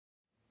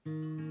Hey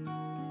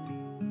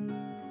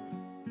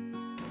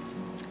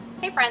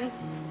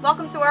friends,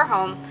 welcome to our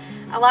home.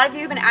 A lot of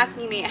you have been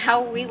asking me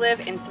how we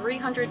live in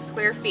 300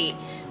 square feet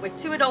with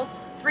 2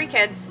 adults, 3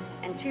 kids,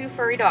 and 2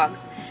 furry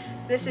dogs.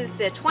 This is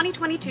the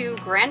 2022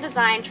 Grand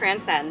Design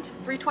Transcend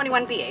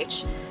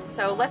 321BH.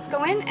 So let's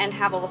go in and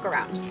have a look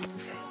around.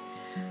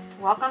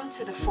 Welcome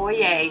to the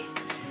foyer.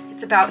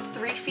 It's about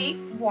 3 feet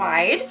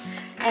wide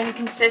and it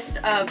consists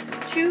of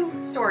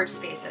 2 storage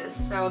spaces.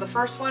 So the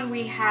first one,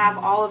 we have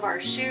all of our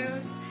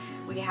shoes.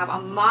 We have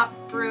a mop,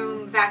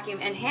 broom, vacuum,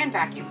 and hand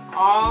vacuum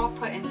all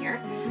put in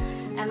here.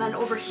 And then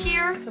over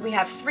here, so we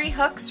have 3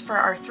 hooks for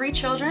our 3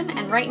 children,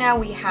 and right now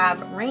we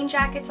have rain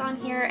jackets on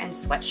here and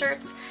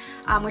sweatshirts,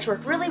 which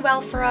work really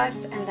well for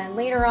us. And then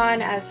later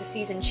on, as the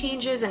season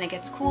changes and it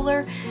gets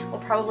cooler,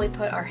 we'll probably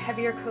put our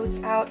heavier coats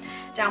out.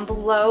 Down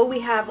below, we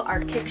have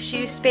our kick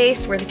shoe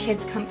space where the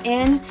kids come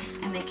in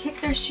and they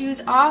kick their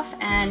shoes off,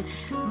 and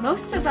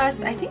most of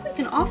us, I think we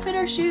can all fit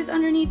our shoes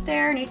underneath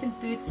there. Nathan's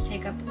boots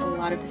take up a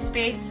lot of the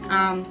space,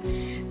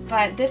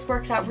 but this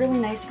works out really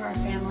nice for our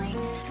family.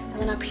 And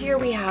then up here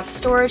we have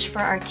storage for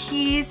our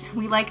keys.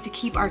 We like to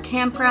keep our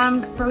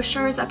campground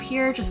brochures up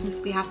here just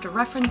if we have to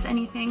reference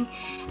anything.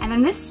 And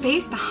then this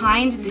space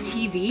behind the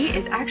TV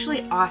is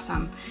actually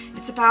awesome.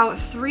 It's about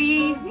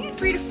 3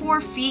 to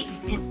 4 feet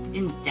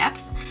in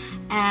depth.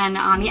 And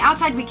on the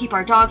outside we keep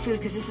our dog food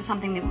because this is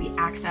something that we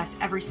access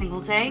every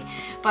single day.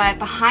 But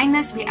behind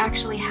this we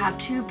actually have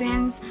 2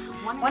 bins.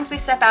 Once we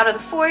step out of the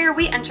foyer,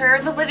 we enter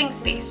the living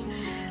space.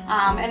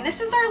 And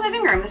this is our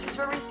living room. This is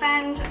where we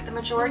spend the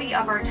majority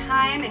of our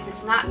time if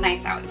it's not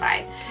nice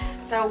outside.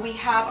 So we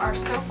have our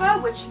sofa,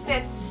 which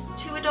fits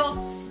 2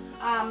 adults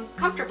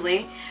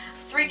comfortably,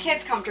 3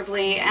 kids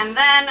comfortably, and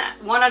then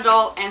 1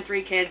 adult and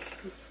 3 kids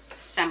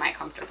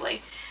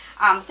semi-comfortably.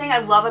 The thing I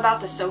love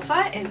about the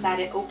sofa is that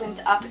it opens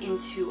up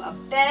into a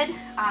bed.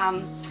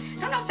 I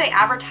don't know if they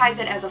advertise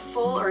it as a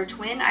full or a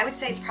twin. I would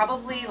say it's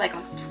probably like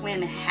a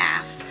twin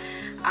half.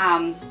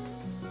 I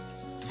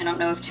don't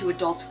know if 2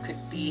 adults could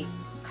be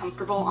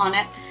comfortable on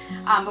it,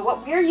 but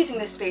what we're using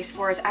this space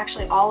for is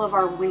actually all of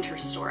our winter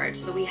storage.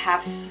 So we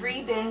have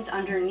 3 bins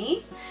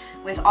underneath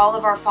with all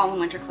of our fall and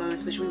winter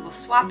clothes, which we will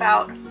swap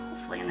out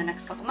hopefully in the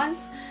next couple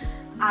months.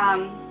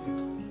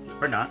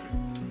 Or not.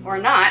 Or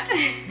not.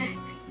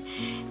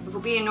 If we'll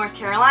be in North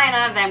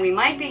Carolina, then we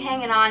might be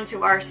hanging on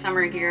to our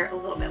summer gear a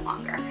little bit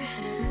longer.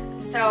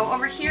 So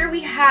over here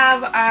we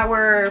have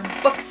our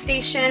book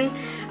station.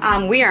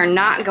 We are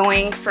not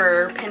going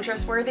for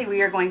Pinterest worthy,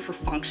 we are going for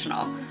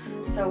functional.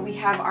 So we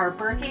have our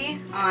Berkey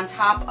on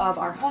top of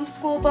our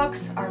homeschool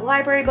books, our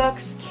library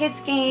books, kids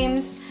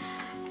games,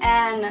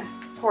 and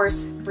of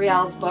course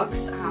Brielle's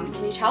books.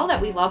 Can you tell that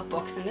we love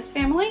books in this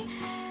family?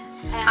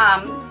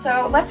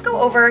 So let's go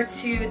over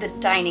to the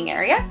dining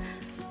area.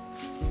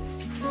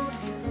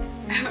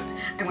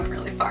 I went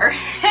really far.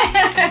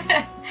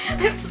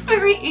 This is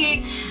where we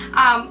eat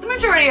the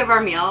majority of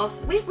our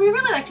meals. We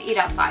really like to eat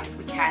outside if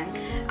we can.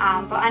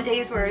 But on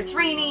days where it's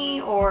rainy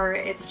or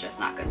it's just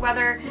not good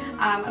weather,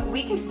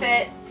 we can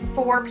fit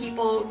 4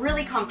 people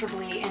really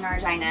comfortably in our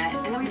dinette.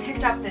 And then we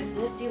picked up this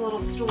nifty little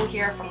stool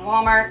here from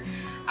Walmart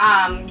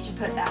to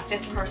put that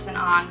 5th person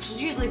on, which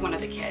is usually one of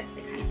the kids.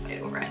 They kind of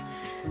fight over it.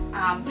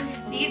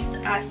 These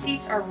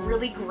seats are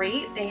really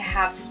great. They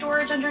have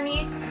storage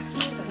underneath.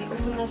 So if we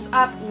open this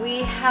up,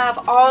 we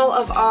have all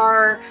of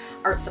our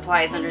art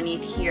supplies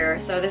underneath here.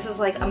 So this is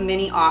like a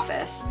mini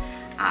office.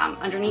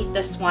 Underneath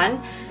this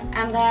one,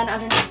 and then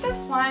underneath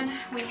this one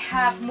we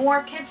have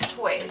more kids'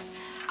 toys,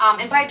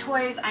 and by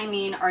toys I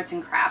mean arts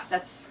and crafts.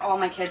 That's all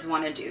my kids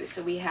want to do,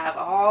 so we have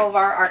all of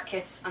our art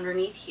kits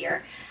underneath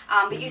here,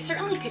 but you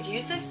certainly could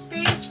use this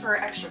space for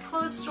extra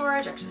clothes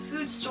storage, extra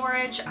food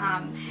storage.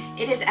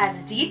 It is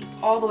as deep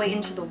all the way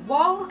into the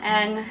wall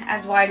and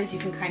as wide as you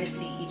can kind of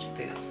see each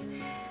booth.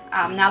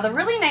 Now the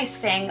really nice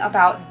thing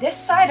about this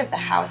side of the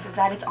house is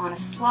that it's on a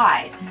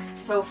slide.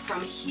 So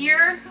from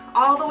here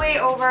all the way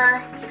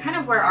over to kind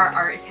of where our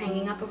art is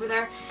hanging up over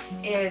there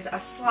is a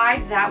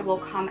slide that will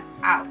come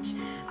out.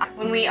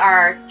 When we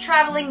are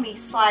traveling, we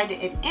slide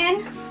it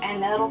in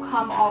and that'll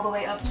come all the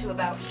way up to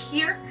about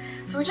here.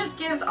 So it just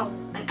gives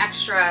an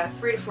extra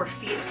 3 to 4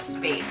 feet of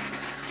space.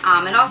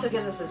 It also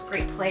gives us this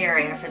great play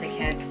area for the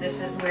kids.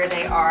 This is where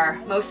they are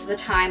most of the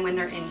time when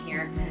they're in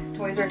here.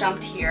 Toys are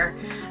dumped here.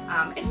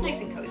 It's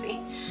nice and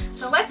cozy.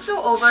 So let's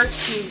go over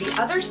to the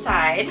other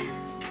side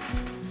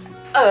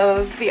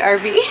of the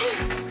RV.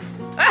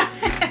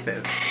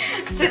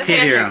 The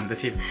TV room, the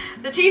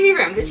TV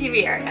room, the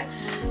TV area.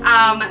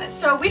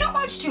 So we don't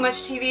watch too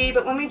much TV,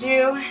 but when we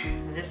do,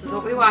 this is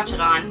what we watch it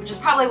on, which is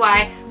probably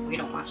why we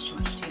don't watch too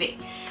much TV.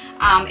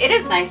 It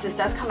is nice, this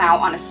does come out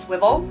on a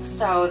swivel,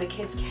 so the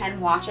kids can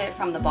watch it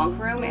from the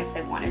bunk room if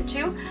they wanted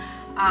to.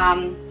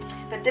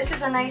 But this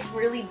is a nice,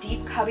 really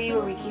deep cubby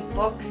where we keep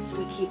books,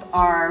 we keep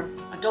our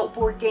adult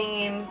board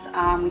games,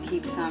 we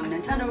keep some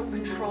Nintendo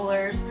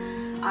controllers,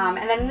 and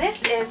then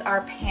this is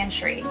our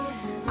pantry.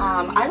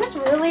 I was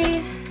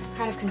really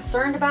kind of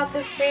concerned about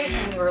this space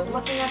when we were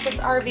looking at this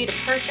RV to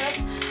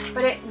purchase,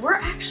 but we're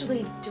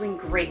actually doing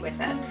great with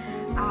it.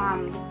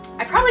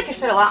 I probably could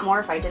fit a lot more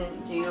if I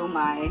didn't do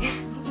my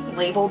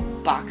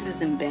labeled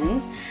boxes and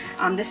bins.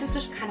 This is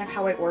just kind of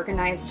how I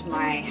organized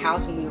my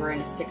house when we were in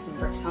a sticks and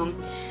bricks home.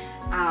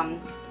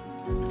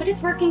 But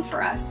it's working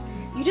for us.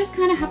 You just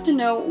kind of have to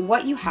know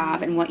what you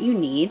have and what you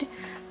need.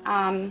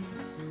 And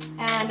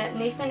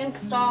Nathan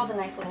installed a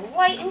nice little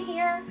light in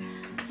here,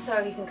 so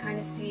you can kind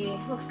of see.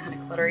 It looks kind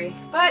of cluttery,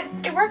 but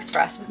it works for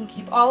us. We can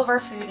keep all of our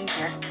food in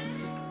here.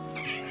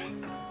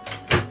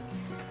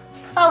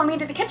 Follow me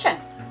to the kitchen.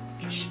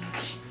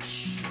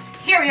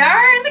 Here we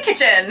are in the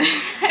kitchen.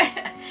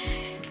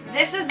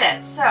 This is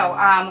it. So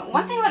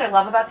one thing that I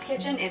love about the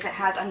kitchen is it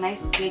has a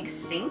nice big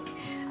sink.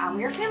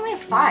 We're a family of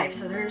 5,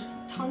 so there's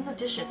tons of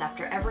dishes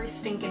after every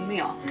stinking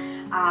meal.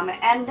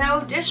 And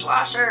no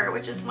dishwasher,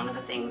 which is one of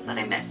the things that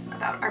I miss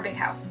about our big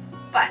house.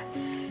 But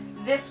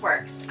this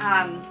works.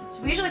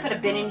 So we usually put a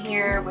bin in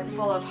here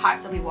full of hot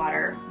soapy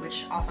water,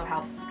 which also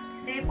helps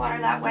save water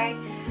that way.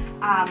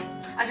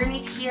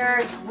 Underneath here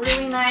is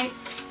really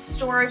nice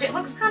storage. It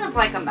looks kind of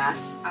like a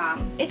mess.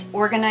 It's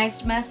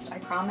organized mess, I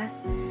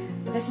promise.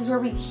 But this is where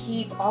we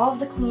keep all of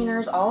the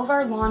cleaners, all of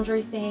our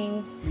laundry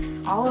things,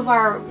 all of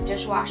our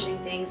dishwashing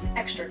things,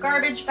 extra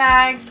garbage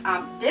bags.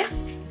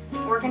 This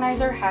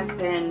organizer has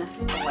been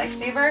a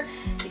lifesaver.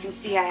 You can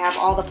see I have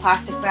all the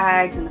plastic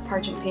bags and the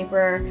parchment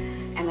paper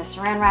and the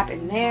saran wrap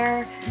in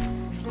there.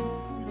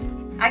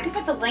 I can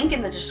put the link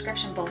in the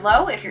description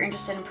below if you're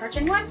interested in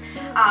purchasing one.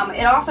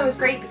 It also is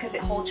great because it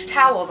holds your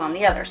towels on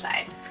the other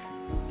side.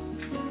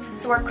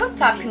 So our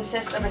cooktop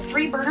consists of a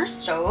 3-burner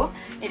stove.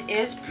 It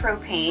is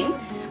propane,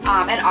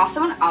 and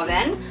also an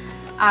oven.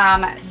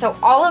 So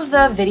all of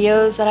the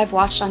videos that I've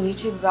watched on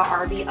YouTube about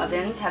RV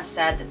ovens have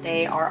said that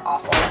they are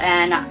awful,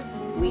 and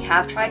we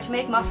have tried to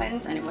make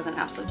muffins and it was an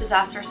absolute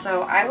disaster,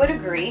 so I would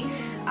agree.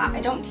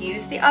 I don't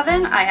use the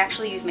oven. I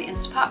actually use my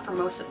Instapot for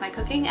most of my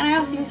cooking, and I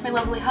also use my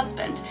lovely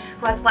husband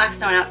who has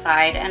Blackstone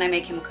outside, and I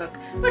make him cook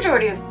the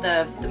majority of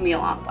the meal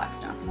on the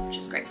Blackstone, which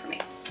is great for me.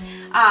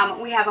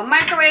 We have a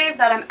microwave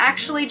that I'm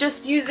actually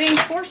just using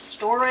for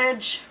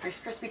storage,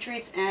 Rice Krispie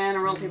treats and a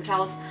roll of paper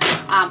towels.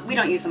 We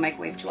don't use the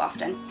microwave too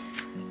often.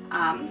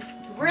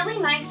 Really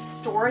nice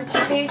storage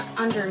space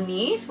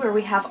underneath where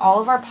we have all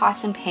of our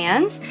pots and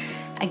pans.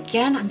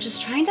 Again, I'm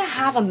just trying to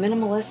have a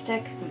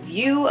minimalistic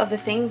view of the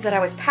things that I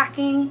was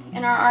packing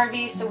in our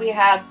RV. So we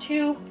have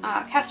 2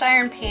 cast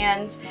iron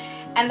pans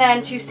and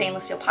then 2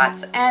 stainless steel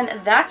pots, and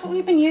that's what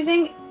we've been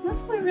using.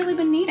 That's what we've really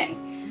been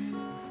needing.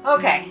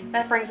 Okay,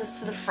 that brings us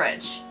to the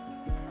fridge.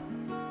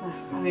 I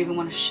don't even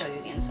want to show you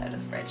the inside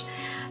of the fridge.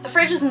 The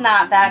fridge is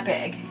not that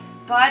big,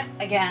 but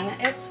again,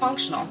 it's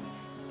functional.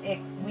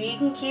 We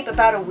can keep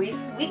about a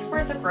week's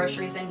worth of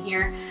groceries in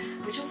here,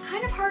 which was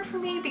kind of hard for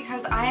me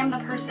because I am the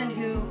person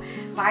who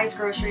buys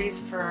groceries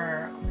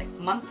for like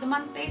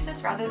month-to-month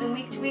basis rather than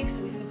week-to-week,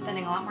 so we've been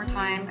spending a lot more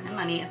time and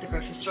money at the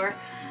grocery store.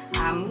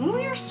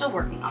 We are still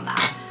working on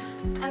that.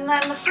 And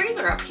then the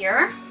freezer up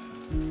here,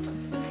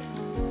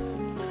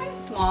 kind of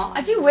small.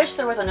 I do wish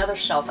there was another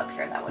shelf up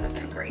here. That would have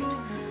been great.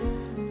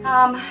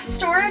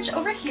 Storage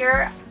over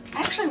here,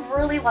 I actually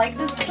really like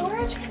this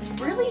storage. It's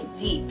really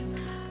deep.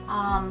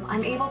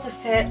 I'm able to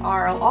fit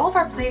all of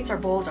our plates, our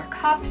bowls, our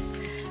cups,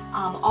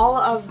 all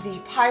of the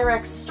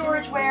Pyrex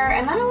storageware,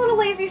 and then a little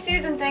Lazy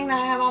Susan thing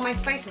that I have all my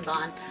spices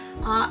on.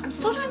 I'm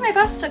still doing my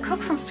best to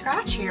cook from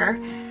scratch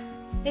here.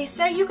 They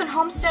say you can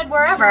homestead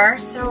wherever,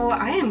 so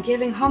I am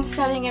giving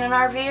homesteading in an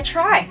RV a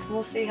try.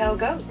 We'll see how it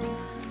goes.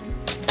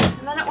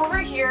 And then over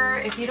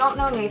here, if you don't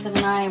know Nathan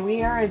and I,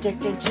 we are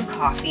addicted to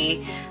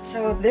coffee.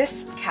 So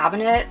this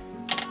cabinet,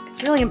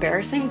 it's really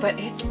embarrassing, but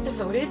it's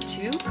devoted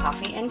to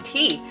coffee and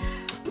tea.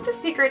 The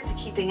secret to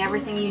keeping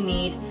everything you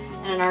need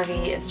in an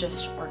RV is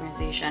just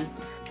organization.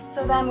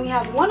 So then we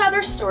have one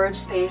other storage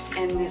space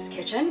in this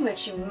kitchen,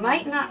 which you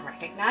might not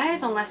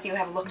recognize unless you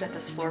have looked at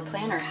this floor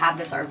plan or had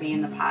this RV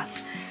in the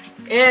past,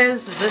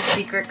 is the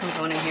secret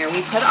component here.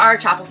 We put our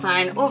chapel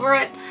sign over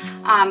it.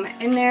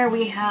 In there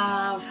we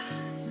have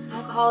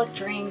alcoholic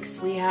drinks,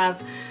 we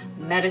have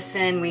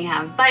medicine, we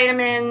have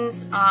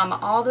vitamins,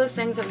 all those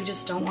things that we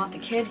just don't want the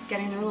kids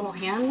getting their little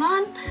hands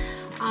on.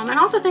 And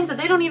also things that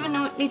they don't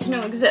even need to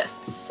know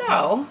exist.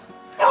 So,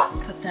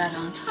 put that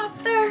on top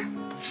there,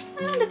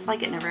 and it's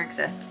like it never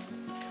exists.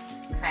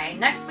 Okay,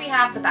 next we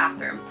have the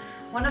bathroom.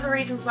 One of the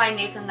reasons why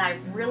Nathan and I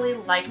really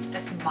liked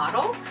this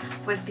model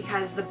was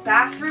because the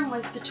bathroom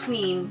was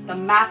between the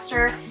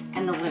master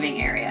and the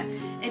living area.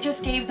 It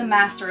just gave the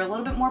master a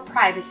little bit more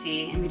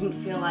privacy, and we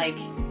didn't feel like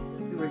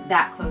we were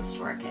that close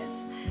to our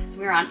kids. So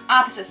we were on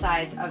opposite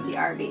sides of the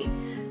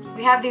RV.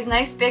 We have these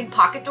nice big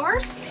pocket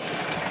doors.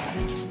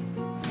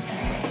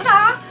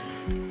 Ta-da!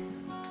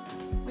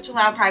 Which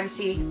allow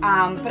privacy,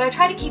 but I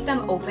try to keep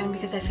them open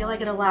because I feel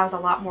like it allows a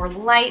lot more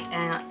light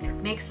and it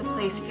makes the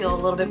place feel a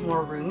little bit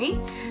more roomy.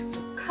 So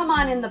come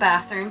on in the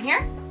bathroom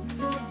here.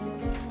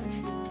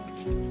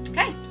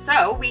 Okay,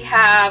 so we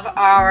have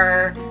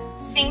our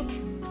sink,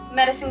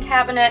 medicine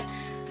cabinet,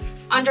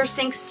 under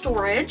sink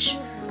storage.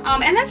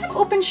 And then some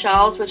open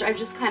shelves, which I've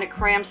just kind of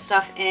crammed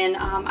stuff in.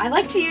 I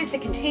like to use the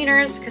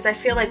containers because I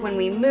feel like when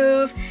we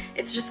move,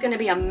 it's just going to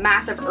be a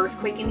massive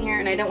earthquake in here,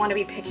 and I don't want to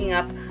be picking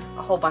up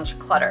a whole bunch of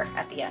clutter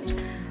at the end.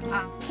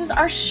 This is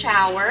our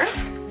shower.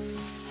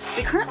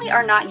 We currently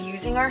are not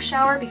using our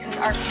shower because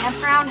our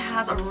campground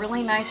has a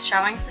really nice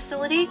showering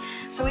facility,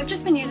 so we've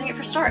just been using it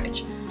for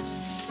storage.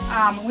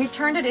 We've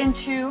turned it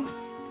into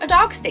a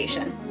dog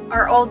station.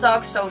 Our old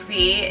dog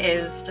Sophie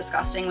is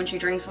disgusting when she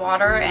drinks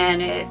water,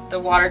 and the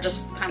water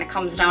just kind of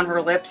comes down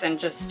her lips and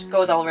just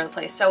goes all over the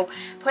place. So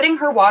putting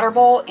her water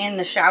bowl in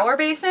the shower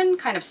basin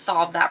kind of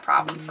solved that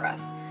problem for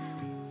us.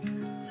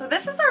 So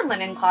this is our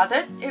linen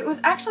closet. It was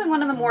actually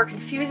one of the more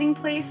confusing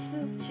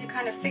places to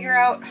kind of figure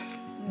out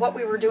what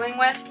we were doing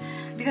with,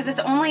 because it's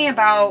only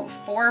about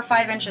 4 or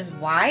 5 inches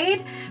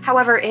wide.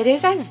 However, it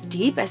is as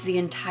deep as the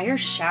entire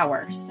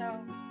shower. So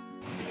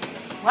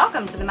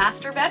welcome to the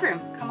master bedroom.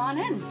 Come on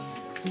in.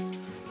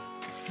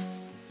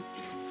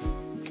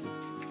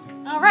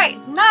 All right,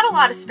 not a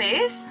lot of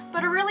space,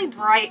 but a really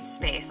bright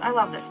space. I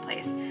love this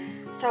place.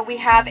 So we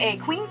have a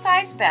queen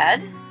size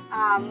bed.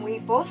 We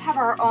both have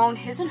our own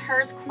his and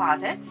hers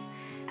closets.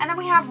 And then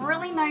we have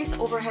really nice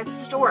overhead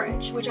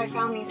storage, which I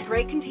found these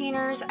great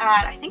containers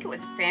at, I think it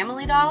was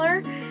Family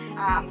Dollar.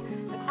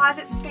 The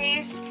closet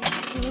space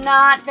is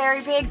not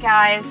very big,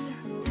 guys.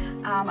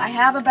 I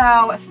have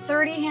about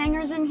 30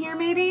 hangers in here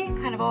maybe,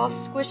 kind of all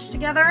squished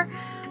together.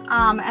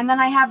 And then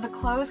I have the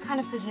clothes kind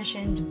of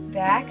positioned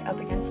back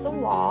up against the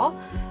wall.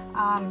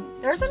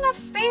 There's enough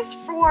space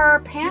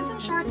for pants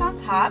and shorts on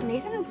top.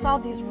 Nathan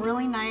installed these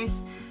really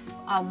nice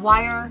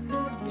wire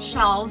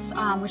shelves,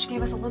 which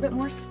gave us a little bit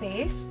more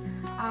space.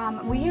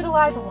 We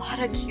utilize a lot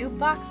of cube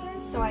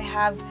boxes, so I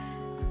have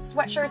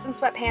sweatshirts and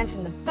sweatpants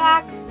in the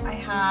back. I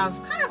have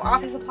kind of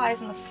office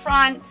supplies in the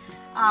front.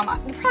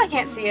 You probably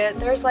can't see it.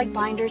 There's like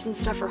binders and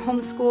stuff for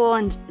homeschool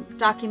and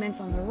documents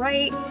on the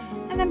right,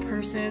 and then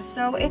purses.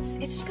 So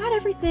it's got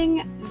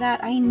everything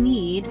that I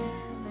need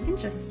in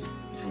just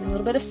a tiny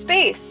little bit of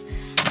space.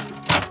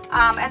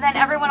 And then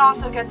everyone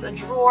also gets a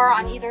drawer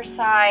on either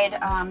side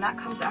that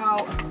comes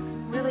out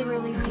really,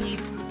 really deep,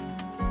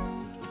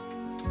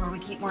 where we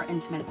keep more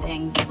intimate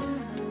things.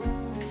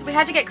 So we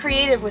had to get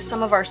creative with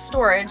some of our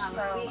storage.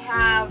 So we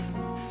have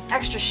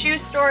extra shoe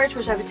storage,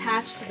 which I've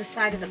attached to the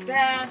side of the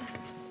bed.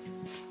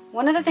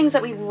 One of the things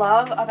that we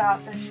love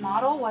about this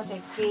model was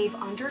it gave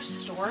underbed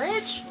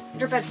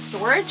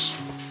storage,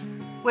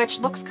 which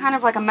looks kind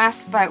of like a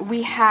mess, but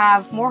we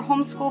have more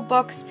homeschool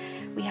books,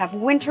 we have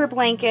winter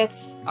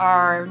blankets,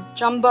 our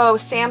jumbo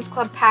Sam's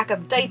Club pack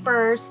of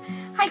diapers,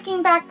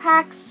 hiking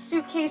backpacks,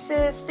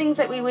 suitcases, things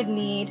that we would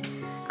need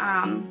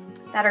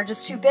that are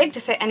just too big to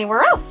fit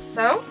anywhere else.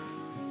 So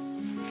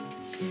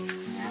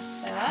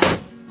that's that.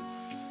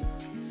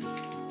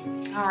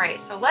 All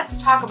right, so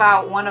let's talk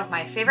about one of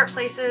my favorite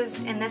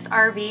places in this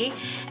RV,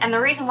 and the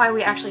reason why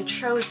we actually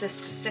chose this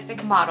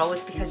specific model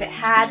was because it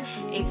had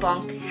a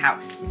bunk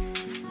house.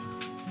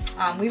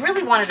 We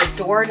really wanted a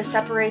door to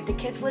separate the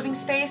kids' living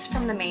space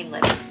from the main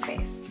living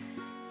space.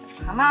 So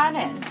come on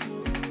in.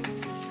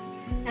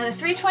 Now the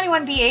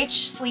 321BH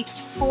sleeps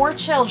 4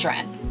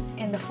 children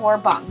in the 4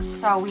 bunks.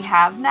 So we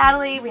have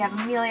Natalie, we have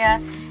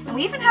Amelia, and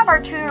we even have our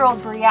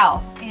 2-year-old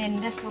Brielle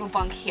in this little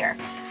bunk here.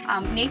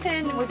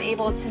 Nathan was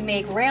able to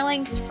make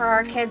railings for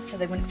our kids so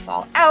they wouldn't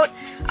fall out.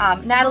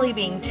 Natalie,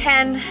 being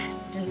 10,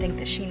 didn't think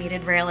that she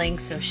needed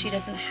railings, so she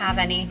doesn't have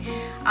any.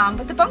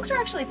 But the bunks are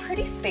actually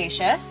pretty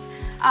spacious.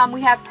 We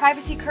have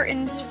privacy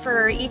curtains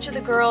for each of the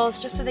girls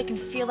just so they can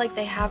feel like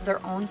they have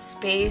their own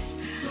space.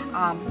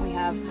 We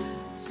have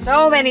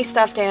so many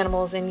stuffed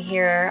animals in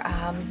here.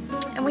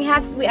 And we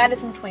added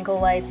some twinkle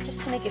lights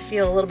just to make it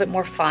feel a little bit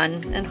more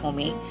fun and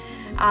homey.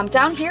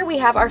 Down here we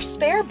have our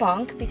spare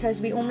bunk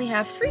because we only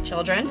have 3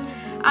 children.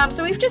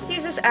 So we've just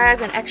used this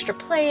as an extra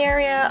play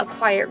area, a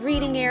quiet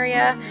reading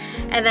area,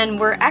 and then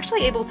we're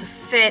actually able to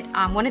fit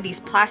one of these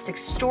plastic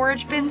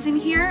storage bins in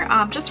here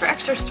just for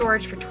extra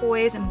storage for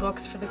toys and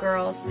books for the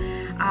girls.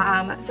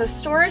 So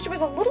storage was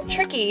a little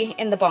tricky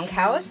in the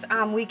bunkhouse.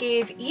 We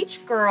gave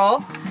each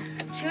girl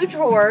 2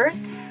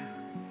 drawers,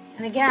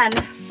 and again,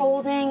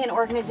 folding and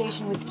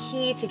organization was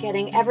key to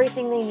getting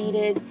everything they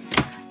needed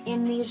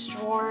in these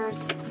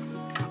drawers.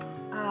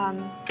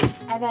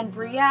 And then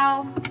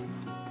Brielle,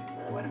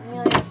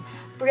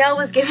 Brielle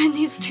was given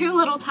these 2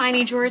 little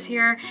tiny drawers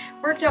here.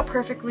 Worked out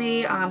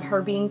perfectly.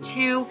 Her being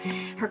 2,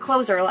 her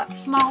clothes are a lot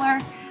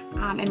smaller,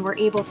 and we're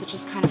able to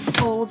just kind of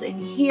fold in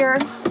here.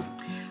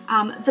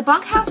 The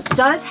bunkhouse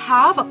does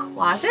have a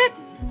closet.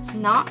 It's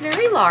not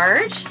very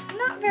large,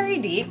 not very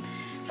deep,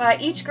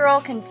 but each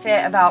girl can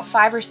fit about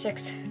 5 or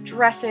 6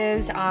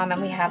 dresses, and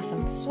we have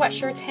some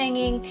sweatshirts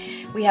hanging.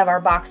 We have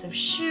our box of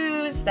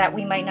shoes that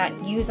we might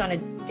not use on a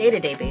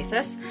day-to-day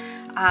basis.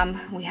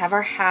 We have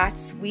our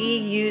hats. We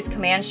use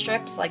command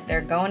strips like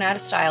they're going out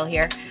of style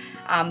here.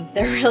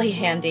 They're really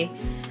handy.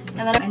 And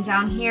then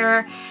down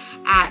here,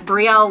 At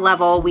Brielle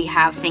level, we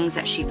have things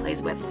that she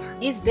plays with.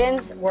 These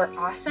bins were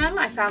awesome.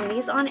 I found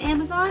these on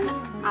Amazon.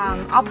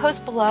 I'll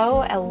post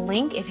below a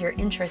link if you're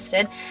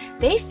interested.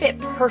 They fit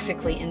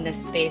perfectly in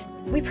this space.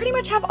 We pretty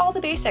much have all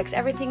the basics,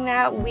 everything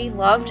that we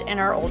loved in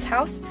our old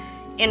house,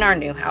 in our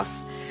new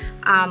house.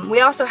 We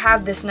also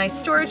have this nice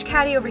storage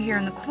caddy over here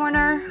in the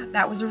corner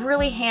that was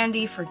really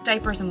handy for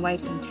diapers and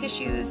wipes and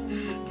tissues,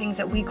 things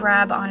that we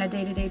grab on a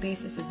day-to-day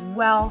basis as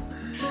well.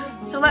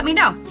 So let me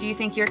know, do you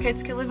think your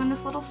kids could live in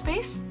this little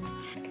space?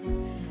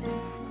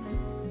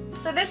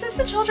 So this is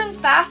the children's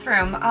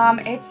bathroom.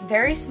 It's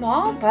very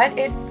small, but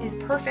it is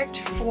perfect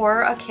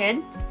for a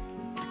kid.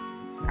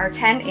 Our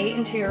 10, 8,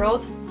 and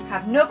 2-year-olds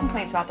have no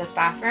complaints about this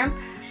bathroom.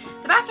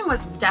 The bathroom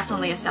was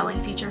definitely a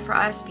selling feature for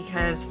us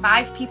because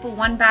 5 people,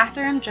 1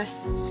 bathroom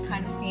just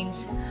kind of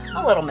seemed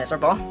a little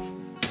miserable.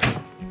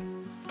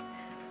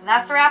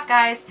 That's a wrap,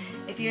 guys.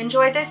 If you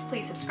enjoyed this,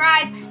 please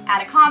subscribe,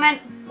 add a comment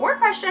or a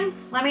question.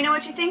 Let me know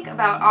what you think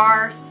about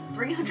our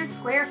 300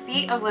 square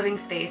feet of living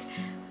space.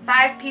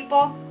 5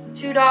 people,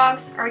 2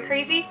 dogs. Are we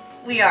crazy?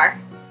 We are.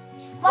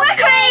 We're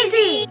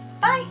crazy!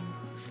 Bye!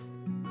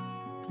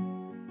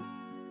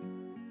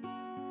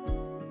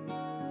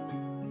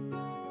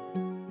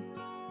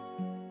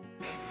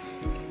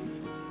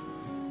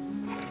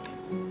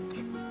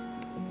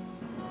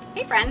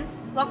 Hey friends,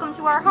 welcome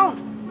to our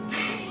home.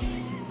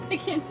 I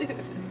can't do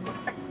this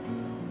anymore.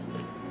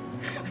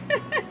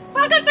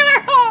 Welcome to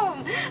our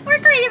home! We're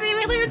crazy,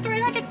 we live in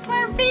 300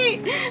 square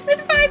feet with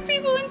 5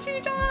 people and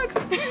 2 dogs.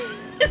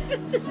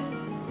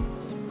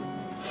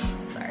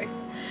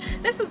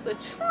 This is the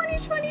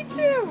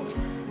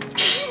 2022.